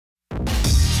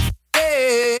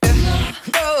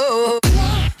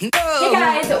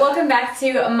welcome back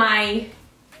to my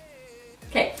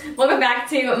channel.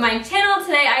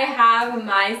 Today I have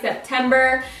my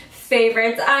September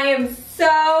favorites. I am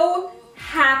so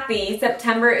happy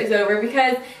September is over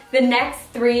because the next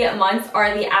 3 months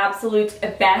are the absolute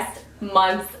best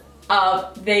months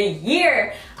of the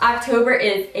year. October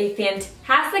is a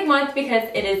fantastic month because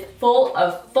it is full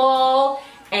of fall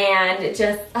and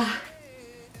just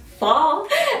fall,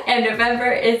 and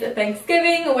November is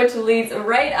Thanksgiving, which leads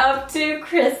right up to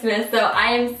Christmas. So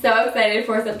I am so excited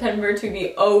for September to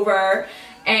be over,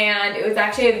 and it was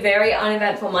actually a very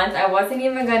uneventful month. I wasn't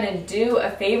even going to do a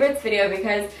favorites video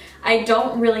because I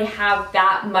don't really have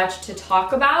that much to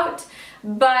talk about,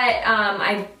 but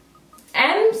I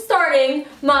am starting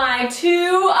my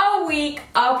 2-a-week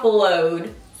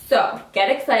upload. So get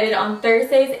excited. On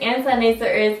Thursdays and Sundays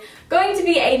there is going to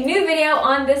be a new video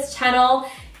on this channel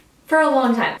for a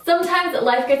long time. Sometimes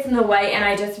life gets in the way and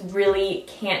I just really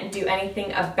can't do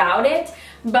anything about it,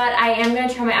 but I am going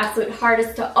to try my absolute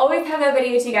hardest to always have a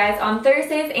video to you guys on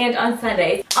Thursdays and on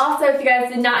Sundays. Also, if you guys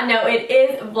did not know, it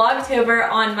is Vlogtober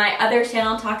on my other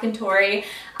channel, Talkin' Tori.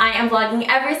 I am vlogging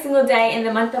every single day in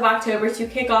the month of October to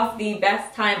kick off the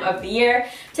best time of the year,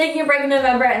 taking a break in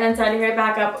November and then starting right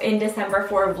back up in December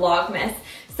for Vlogmas.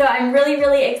 So I'm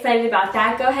really excited about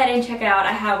that. Go ahead and check it out.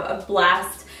 I have a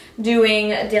blast doing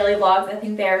daily vlogs. I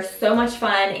think they are so much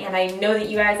fun and I know that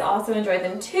you guys also enjoy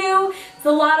them too. It's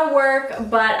a lot of work,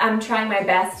 but I'm trying my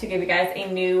best to give you guys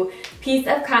a new piece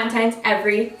of content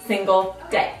every single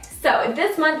day. So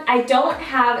this month I don't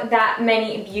have that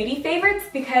many beauty favorites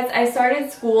because I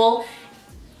started school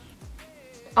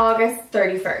August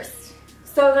 31st.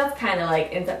 So that's kind of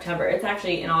like in September. It's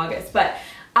actually in August, but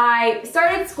I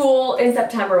started school in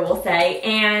September, we'll say,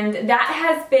 and that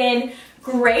has been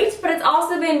great, but it's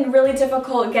also been really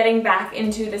difficult getting back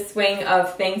into the swing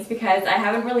of things because I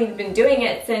haven't really been doing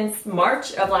it since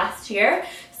March of last year.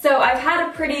 So I've had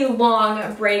a pretty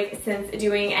long break since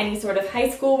doing any sort of high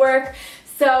school work.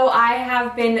 So I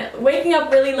have been waking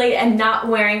up really late and not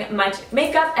wearing much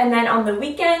makeup, and then on the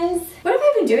weekends, what have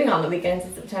I been doing on the weekends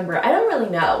in September? I don't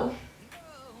really know.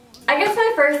 I guess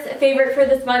my first favorite for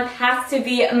this month has to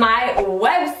be my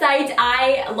website.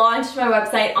 I launched my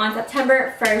website on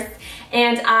September 1st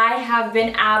and I have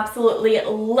been absolutely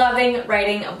loving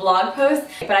writing blog posts,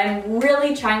 but I'm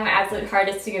really trying my absolute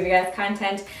hardest to give you guys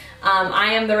content.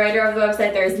 I am the writer of the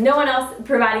website. There's no one else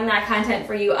providing that content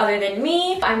for you other than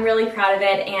me. I'm really proud of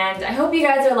it and I hope you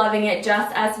guys are loving it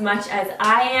just as much as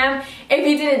I am. If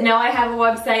you didn't know I have a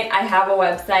website, I have a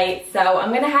website, so I'm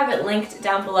going to have it linked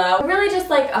down below. Really just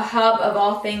like a hub of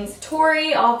all things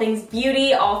Tori, all things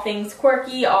beauty, all things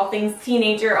quirky, all things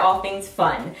teenager, all things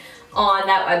fun on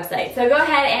that website. So go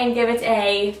ahead and give it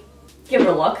a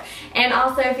look. And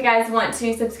also, if you guys want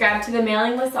to subscribe to the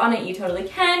mailing list on it, you totally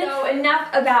can. So enough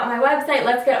about my website,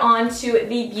 let's get on to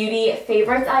the beauty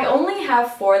favorites. I only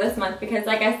have 4 this month because,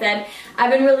 like I said,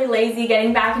 I've been really lazy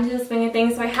getting back into the swing of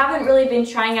things, so I haven't really been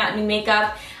trying out new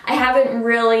makeup. I haven't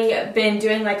really been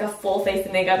doing like a full face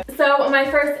of makeup. So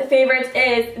my first favorite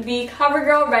is the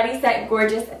CoverGirl Ready Set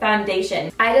Gorgeous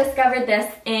Foundation. I discovered this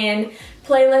in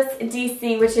Playlist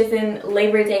DC, which is in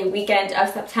Labor Day weekend of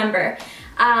September.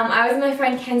 I was in my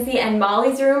friend Kenzie and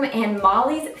Molly's room, and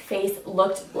Molly's face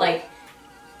looked like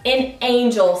an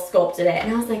angel sculpted it.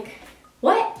 And I was like,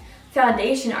 what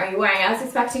foundation are you wearing? I was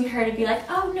expecting her to be like,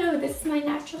 oh no, this is my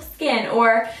natural skin,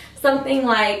 or something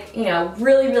like, you know,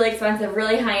 really expensive,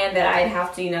 really high-end that I'd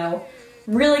have to, you know,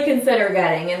 really consider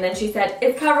getting. And then she said,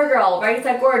 it's CoverGirl, Ready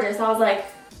Set Gorgeous. I was like,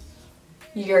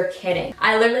 you're kidding.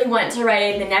 I literally went to Rite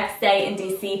Aid the next day in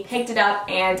DC, picked it up,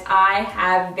 and I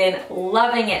have been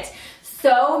loving it.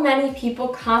 So many people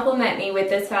compliment me with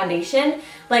this foundation.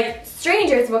 Like,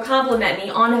 strangers will compliment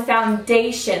me on a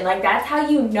foundation. Like, that's how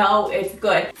you know it's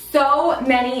good. So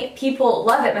many people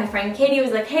love it. My friend Katie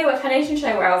was like, hey, what foundation should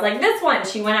I wear? I was like, this one.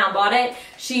 She went out and bought it.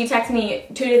 She texted me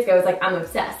 2 days ago. I was like, I'm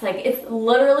obsessed. Like, it's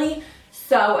literally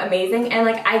so amazing. And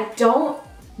like, I don't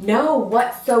know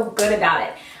what's so good about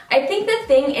it. I think the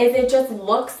thing is it just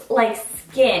looks like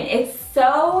skin. It's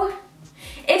so...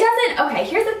 It doesn't, okay,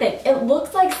 here's the thing. It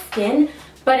looks like skin,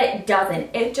 but it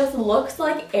doesn't. It just looks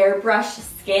like airbrush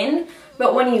skin,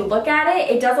 but when you look at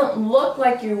it, it doesn't look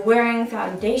like you're wearing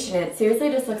foundation. It seriously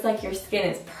just looks like your skin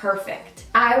is perfect.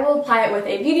 I will apply it with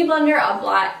a beauty blender. I'll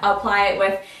apply it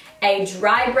with a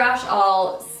dry brush.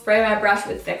 I'll spray my brush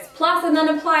with Fix Plus and then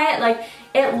apply it. Like,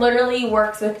 it literally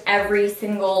works with every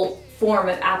single form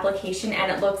of application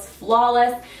and it looks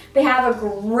flawless. They have a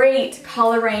great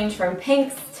color range from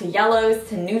pinks to yellows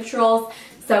to neutrals.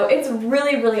 So it's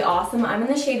really awesome. I'm in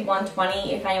the shade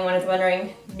 120 if anyone is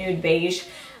wondering, nude beige.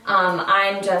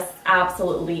 I'm just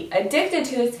absolutely addicted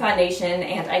to this foundation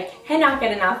and I cannot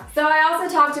get enough. So I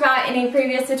also talked about in a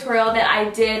previous tutorial that I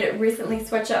did recently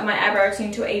switch up my eyebrow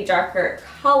routine to a darker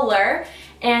color.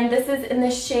 And this is in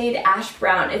the shade Ash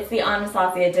Brown. It's the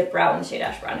Anastasia Dip Brow in the shade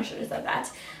Ash Brown. I should have said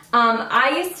that.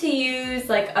 I used to use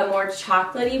like a more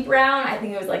chocolatey brown. I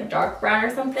think it was like dark brown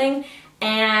or something.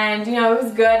 And you know, it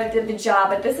was good, it did the job,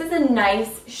 but this is a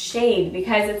nice shade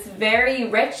because it's very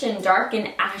rich and dark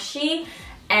and ashy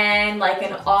and like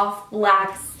an off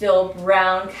black, still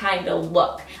brown kind of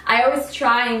look. I always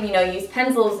try and, you know, use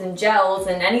pencils and gels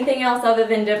and anything else other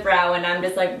than dip brow, and I'm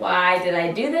just like, why did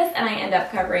I do this? And I end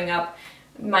up covering up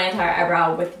my entire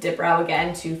eyebrow with dip brow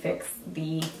again to fix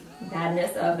the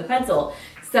badness of the pencil.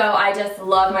 So I just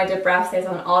love my dip brow, stays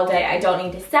on all day. I don't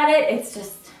need to set it, it's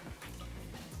just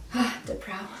dip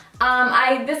brow.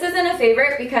 This isn't a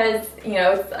favorite because, you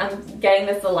know, I'm getting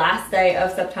this the last day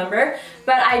of September,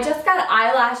 but I just got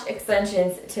eyelash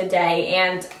extensions today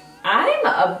and I'm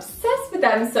obsessed with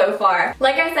them so far.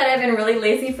 Like I said, I've been really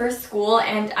lazy for school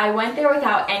and I went there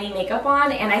without any makeup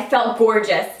on and I felt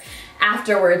gorgeous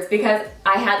afterwards because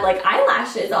I had like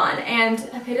eyelashes on and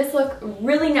they just look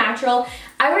really natural.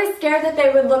 I was scared that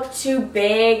they would look too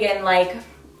big and like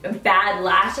bad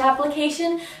lash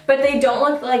application, but they don't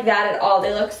look like that at all.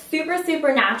 They look super,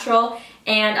 super natural,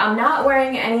 and I'm not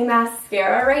wearing any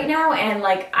mascara right now, and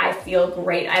like I feel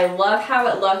great. I love how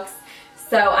it looks,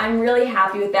 so I'm really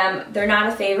happy with them. They're not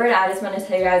a favorite. I just want to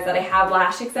tell you guys that I have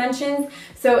lash extensions,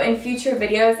 so in future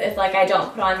videos, if like I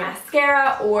don't put on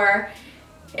mascara or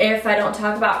if I don't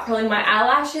talk about curling my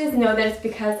eyelashes, know that it's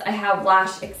because I have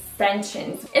lash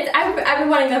extensions. I've been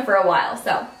wanting them for a while,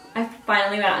 so I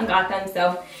finally went out and got them.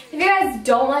 So if you guys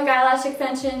don't like eyelash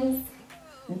extensions,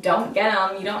 don't get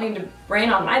them. You don't need to rain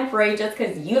on my parade just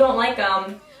because you don't like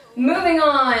them. Moving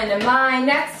on, my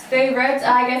next favorite,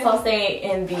 I guess I'll stay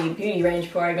in the beauty range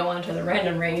before I go on to the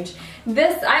random range.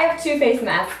 I have two face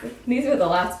masks. These are the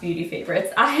last beauty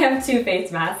favorites. I have two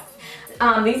face masks.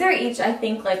 These are each, I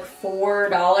think, like $4,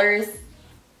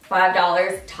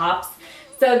 $5 tops.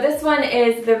 So this one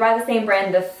they're by the same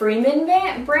brand, the Freeman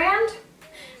brand.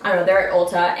 I don't know, they're at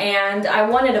Ulta, and I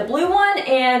wanted a blue one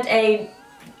and a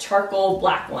charcoal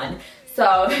black one.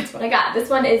 So that's what I got.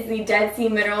 This one is the Dead Sea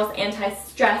Minerals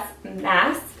Anti-Stress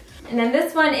Mask. And then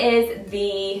this one is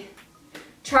the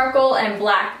Charcoal and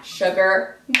Black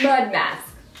Sugar Mud Mask.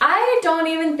 I don't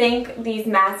even think these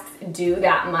masks do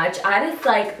that much. I just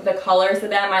like the colors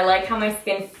of them. I like how my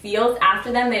skin feels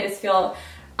after them. They just feel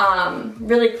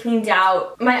really cleaned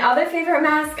out. My other favorite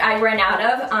mask I ran out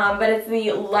of, but it's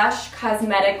the Lush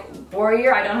Cosmetic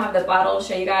Warrior. I don't have the bottle to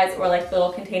show you guys or like the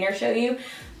little container to show you,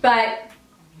 but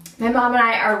my mom and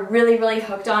I are really, really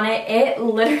hooked on it. It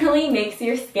literally makes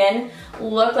your skin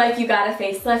look like you got a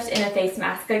facelift in a face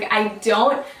mask. Like, I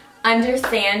don't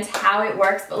understand how it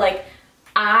works, but like,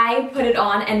 I put it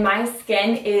on and my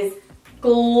skin is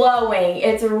glowing.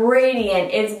 It's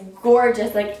radiant. It's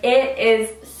gorgeous. Like, it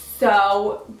is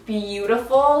so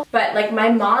beautiful. But like, my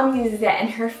mom uses it and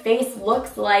her face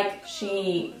looks like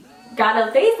she got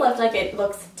a facelift. Like, it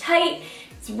looks tight,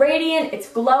 it's radiant, it's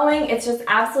glowing, it's just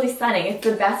absolutely stunning. It's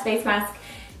the best face mask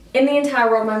in the entire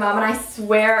world. My mom and I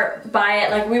swear by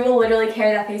it. Like, we will literally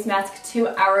carry that face mask to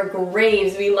our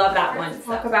graves. We love that one. Let's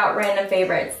talk about random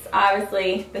favorites.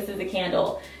 Obviously, this is a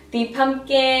candle. The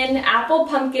Apple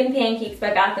Pumpkin Pancakes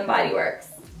by Bath & Body Works.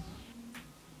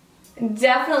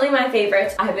 Definitely my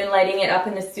favorite. I've been lighting it up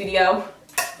in the studio.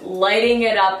 Lighting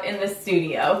it up in the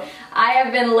studio. I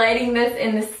have been lighting this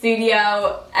in the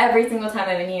studio every single time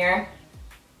I'm in here.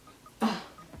 Oh,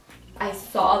 I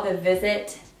saw The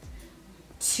Visit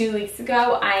 2 weeks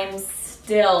ago. I'm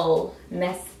still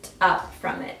messed up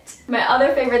from it. My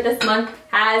other favorite this month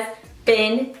has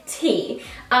been tea.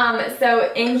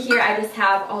 So in here I just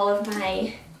have all of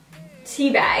my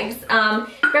tea bags.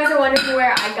 If you guys are wondering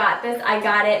where I got this, I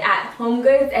got it at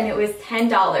HomeGoods and it was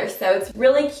 $10. So it's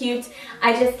really cute.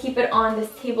 I just keep it on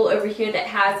this table over here that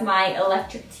has my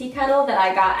electric tea kettle that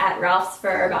I got at Ralph's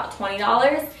for about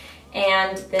 $20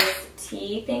 and this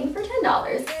tea thing for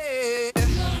 $10.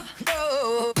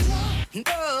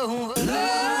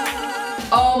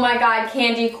 Oh my god,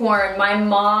 candy corn. My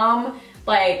mom,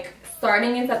 like,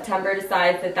 starting in September,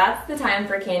 decides that that's the time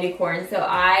for candy corn. So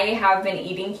I have been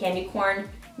eating candy corn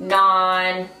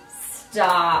non-stop.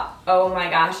 Oh my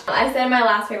gosh. I said in my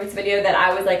last favorites video that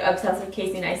I was like obsessed with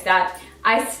Casey Neistat.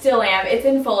 I still am. It's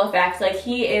in full effect. Like,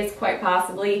 he is my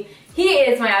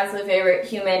absolute favorite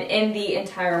human in the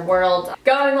entire world.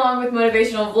 Going along with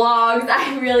motivational vlogs,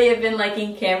 I really have been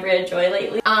liking Cambria Joy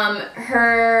lately.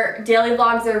 Her daily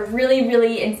vlogs are really,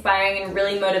 really inspiring and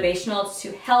really motivational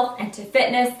to health and to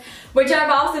fitness, which I've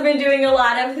also been doing a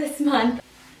lot of this month.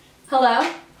 Hello?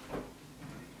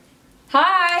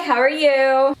 Hi, how are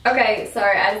you? Okay,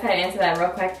 sorry, I just had to answer that real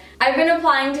quick. I've been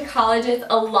applying to colleges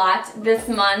a lot this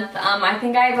month. I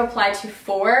think I've applied to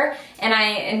 4, and I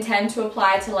intend to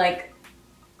apply to like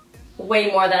way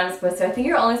more than I'm supposed to. I think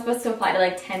you're only supposed to apply to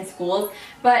like 10 schools,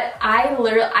 but I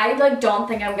like don't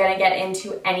think I'm gonna get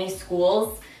into any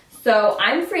schools. So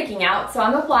I'm freaking out, so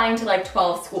I'm applying to like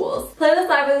 12 schools. Play This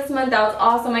Live this month, that was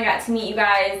awesome. I got to meet you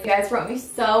guys. You guys wrote me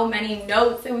so many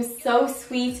notes. It was so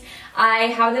sweet. I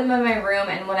have them in my room,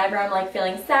 and whenever I'm like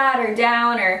feeling sad or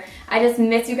down, or I just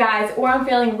miss you guys, or I'm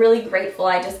feeling really grateful,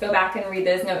 I just go back and read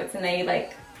those notes, and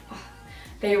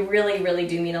they really, really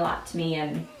do mean a lot to me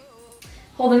and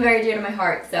hold them very dear to my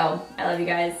heart. So I love you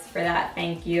guys for that.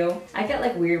 Thank you. I get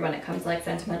like weird when it comes to like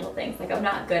sentimental things. Like, I'm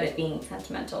not good at being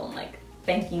sentimental and like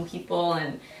thanking people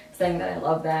and saying that I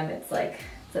love them. It's like,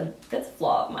 that's a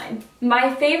flaw of mine.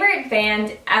 My favorite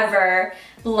band ever,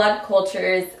 Blood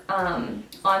Cultures, on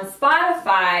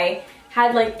Spotify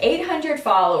had like 800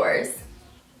 followers.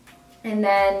 And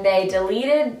then they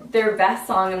deleted their best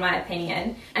song, in my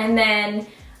opinion. And then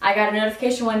I got a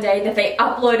notification one day that they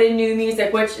uploaded new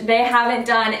music, which they haven't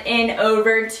done in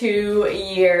over 2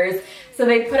 years. So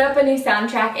they put up a new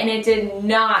soundtrack, and it did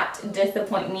not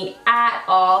disappoint me at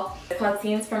all. It's called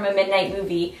Scenes from a Midnight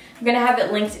Movie. I'm gonna have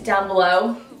it linked down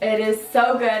below. It is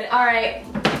so good. All right,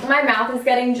 my mouth is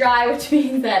getting dry, which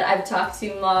means that I've talked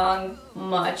too long,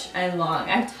 much and long.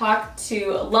 I've talked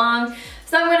too long,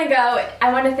 so I'm gonna go.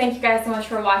 I wanna thank you guys so much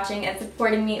for watching and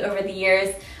supporting me over the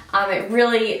years. It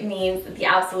really means the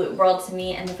absolute world to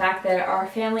me, and the fact that our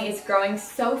family is growing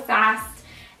so fast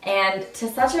and to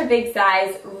such a big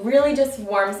size really just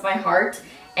warms my heart.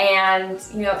 And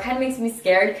you know, it kind of makes me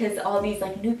scared because all these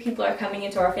like new people are coming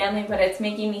into our family, but it's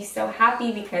making me so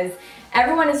happy because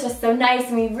everyone is just so nice,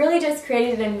 and we really just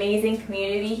created an amazing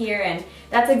community here. And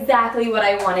that's exactly what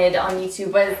I wanted on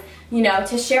YouTube, was, you know,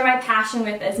 to share my passion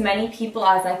with as many people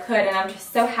as I could. And I'm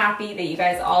just so happy that you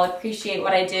guys all appreciate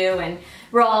what I do, and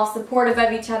we're all supportive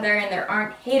of each other, and there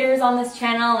aren't haters on this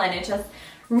channel. And it just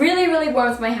really, really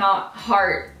warms my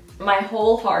heart, my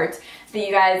whole heart, that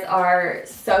you guys are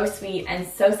so sweet and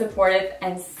so supportive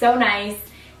and so nice.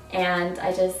 And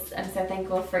I just am so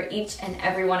thankful for each and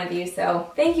every one of you. So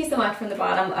thank you so much from the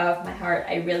bottom of my heart.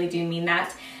 I really do mean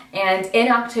that. And in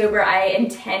October, I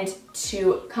intend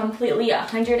to completely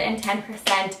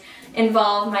 110%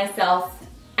 involve myself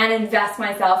and invest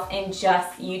myself in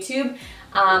just YouTube.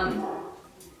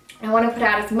 I want to put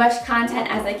out as much content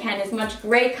as I can, as much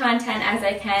great content as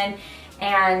I can,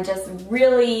 and just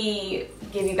really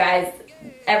give you guys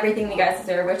everything you guys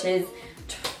deserve, which is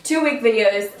 2-week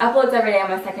videos, uploads every day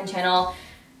on my second channel,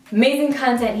 amazing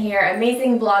content here,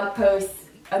 amazing blog posts,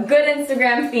 a good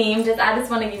Instagram theme. I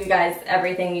just want to give you guys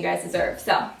everything you guys deserve.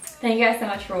 So thank you guys so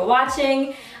much for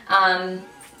watching.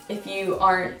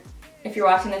 If you're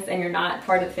watching this and you're not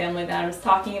part of the family that I was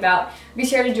talking about, be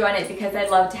sure to join it, because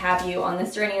I'd love to have you on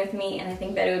this journey with me, and I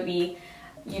think that you'd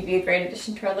be a great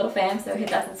addition to our little fam. So hit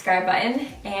that subscribe button,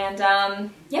 and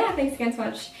yeah, thanks again so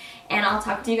much, and I'll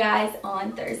talk to you guys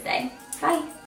on Thursday. Bye.